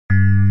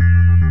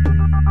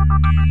Hey,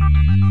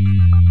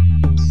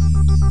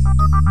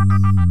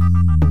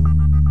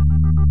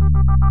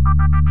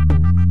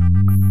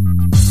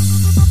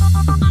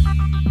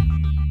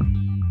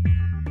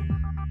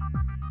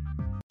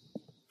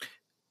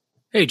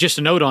 just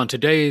a note on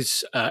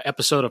today's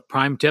episode of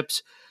Prime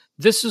Tips.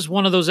 This is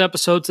one of those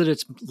episodes that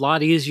it's a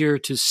lot easier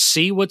to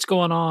see what's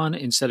going on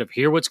instead of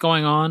hear what's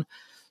going on.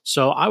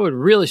 So I would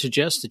really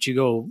suggest that you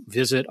go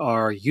visit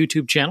our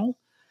YouTube channel.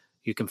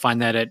 You can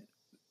find that at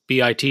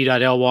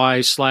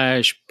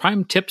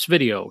bit.ly/Prime Tips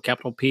Video,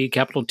 capital P,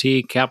 capital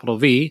T, capital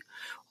V,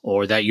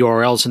 or that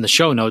URL's in the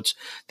show notes.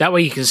 That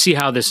way you can see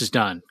how this is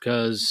done,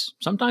 because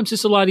sometimes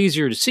it's a lot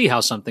easier to see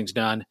how something's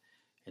done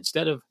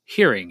instead of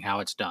hearing how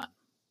it's done.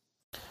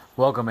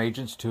 Welcome,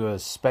 agents, to a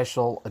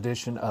special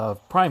edition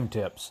of Prime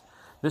Tips.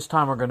 This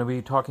time we're going to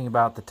be talking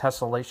about the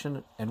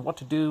tessellation and what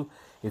to do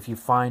if you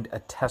find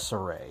a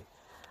tesserae.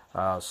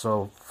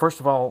 So first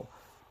of all,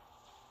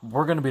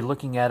 we're going to be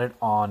looking at it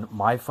on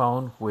my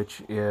phone,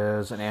 which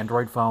is an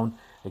Android phone.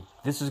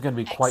 This is going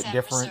to be quite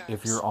different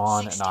if you're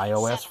on an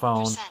iOS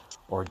phone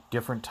or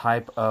different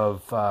type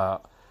of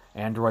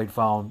Android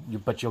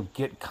phone, but you'll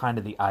get kind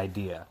of the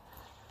idea.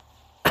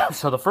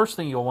 So the first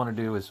thing you'll want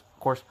to do is, of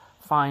course,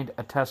 find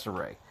a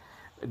tesserae.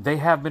 They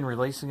have been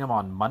releasing them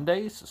on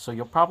Mondays, so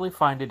you'll probably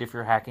find it if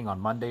you're hacking on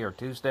Monday or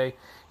Tuesday.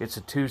 It's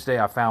a Tuesday.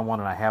 I found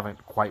one, and I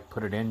haven't quite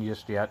put it in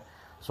just yet,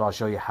 so I'll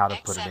show you how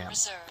to put it in.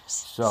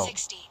 So,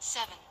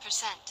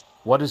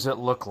 what does it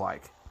look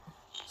like?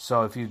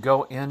 So if you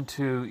go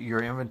into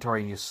your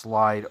inventory and you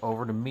slide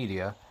over to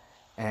Media,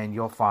 and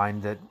you'll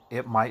find that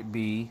it might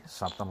be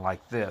something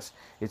like this.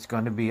 It's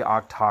going to be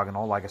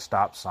octagonal, like a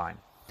stop sign.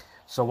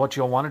 So what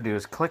you'll want to do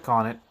is click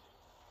on it,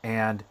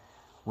 and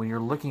when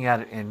you're looking at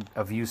it in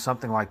a view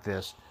something like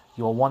this,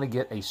 you'll want to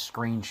get a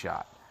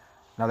screenshot.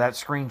 Now that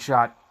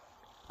screenshot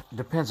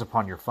depends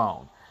upon your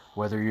phone.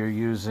 Whether you're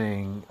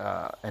using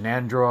an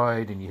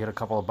Android and you hit a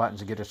couple of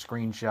buttons to get a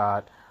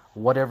screenshot,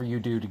 whatever you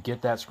do to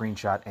get that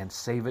screenshot and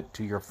save it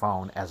to your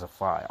phone as a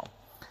file.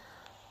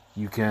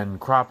 You can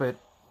crop it.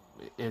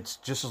 It's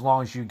just as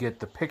long as you get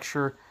the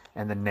picture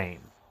and the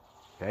name.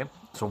 Okay?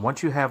 So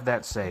once you have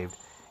that saved,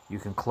 you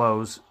can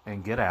close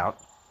and get out.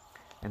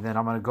 And then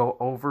I'm going to go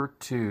over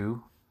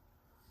to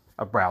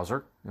a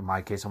browser. In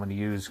my case, I'm going to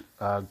use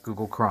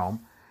Google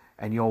Chrome.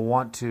 And you'll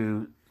want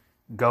to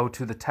go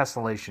to the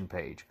tessellation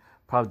page.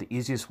 Probably the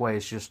easiest way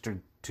is just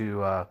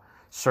to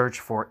search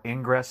for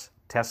Ingress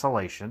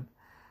Tessellation.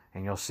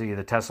 And you'll see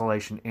the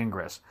tessellation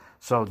ingress.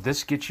 So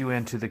this gets you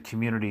into the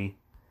community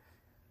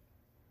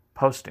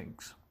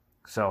postings.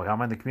 So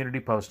I'm in the community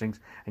postings.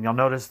 And you'll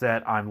notice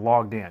that I'm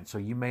logged in. So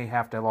you may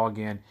have to log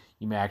in.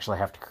 You may actually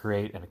have to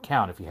create an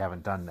account if you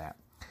haven't done that.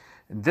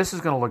 And this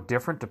is going to look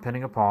different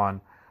depending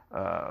upon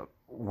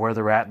where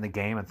they're at in the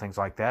game and things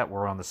like that.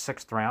 We're on the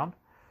 6th round.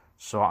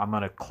 So I'm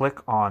going to click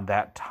on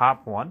that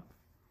top one.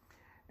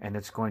 And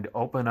it's going to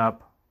open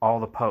up all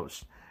the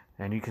posts.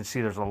 And you can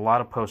see there's a lot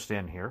of posts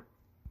in here.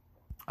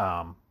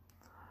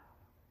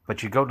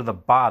 But you go to the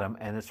bottom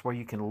and it's where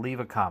you can leave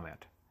a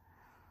comment.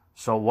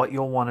 So what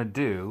you'll want to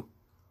do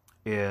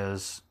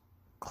is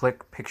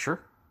click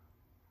picture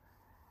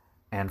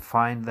and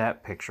find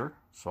that picture.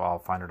 So I'll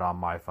find it on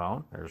my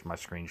phone. There's my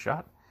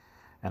screenshot.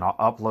 And I'll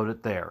upload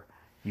it there.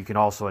 You can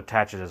also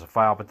attach it as a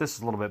file, but this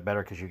is a little bit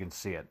better because you can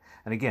see it.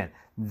 And again,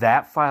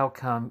 that file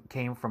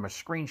came from a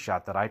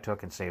screenshot that I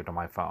took and saved on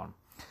my phone.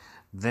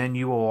 Then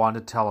you will want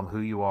to tell them who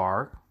you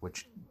are,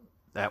 which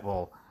that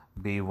will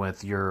be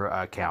with your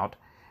account,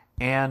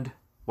 and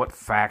what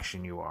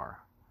faction you are.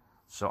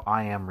 So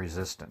I am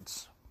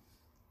Resistance.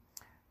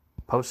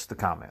 Post the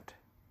comment.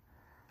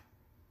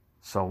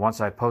 So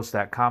once I post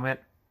that comment,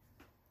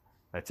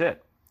 that's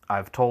it.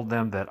 I've told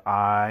them that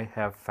I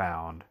have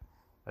found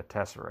a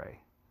tesserae,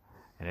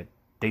 and it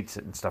dates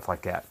it and stuff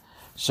like that.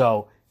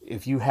 So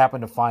if you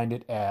happen to find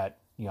it at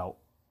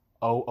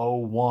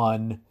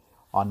 001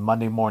 on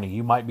Monday morning,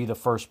 you might be the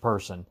first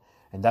person,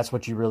 and that's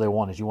what you really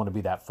want, is you want to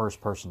be that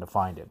first person to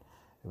find it.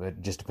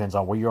 It just depends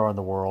on where you are in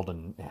the world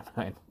and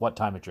what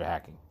time that you're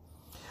hacking.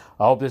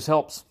 I hope this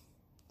helps.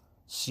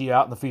 See you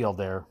out in the field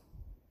there,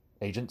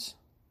 agents.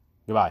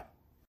 Goodbye.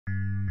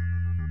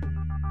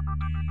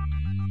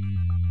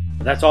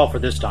 That's all for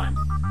this time.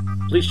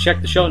 Please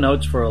check the show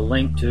notes for a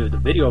link to the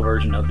video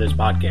version of this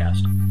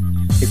podcast.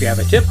 If you have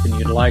a tip and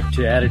you'd like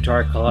to add it to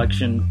our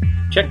collection,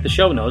 check the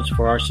show notes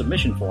for our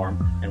submission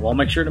form, and we'll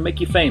make sure to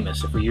make you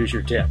famous if we use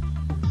your tip.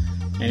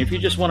 And if you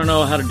just want to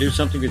know how to do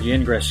something with your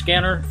Ingress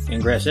scanner,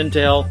 Ingress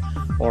Intel,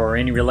 or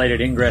any related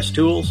Ingress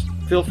tools,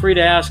 feel free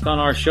to ask on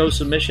our show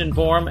submission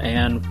form,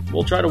 and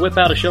we'll try to whip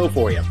out a show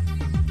for you.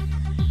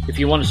 If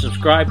you want to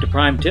subscribe to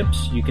Prime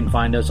Tips, you can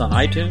find us on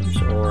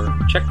iTunes or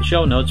check the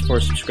show notes for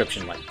a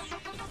subscription link.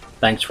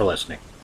 Thanks for listening.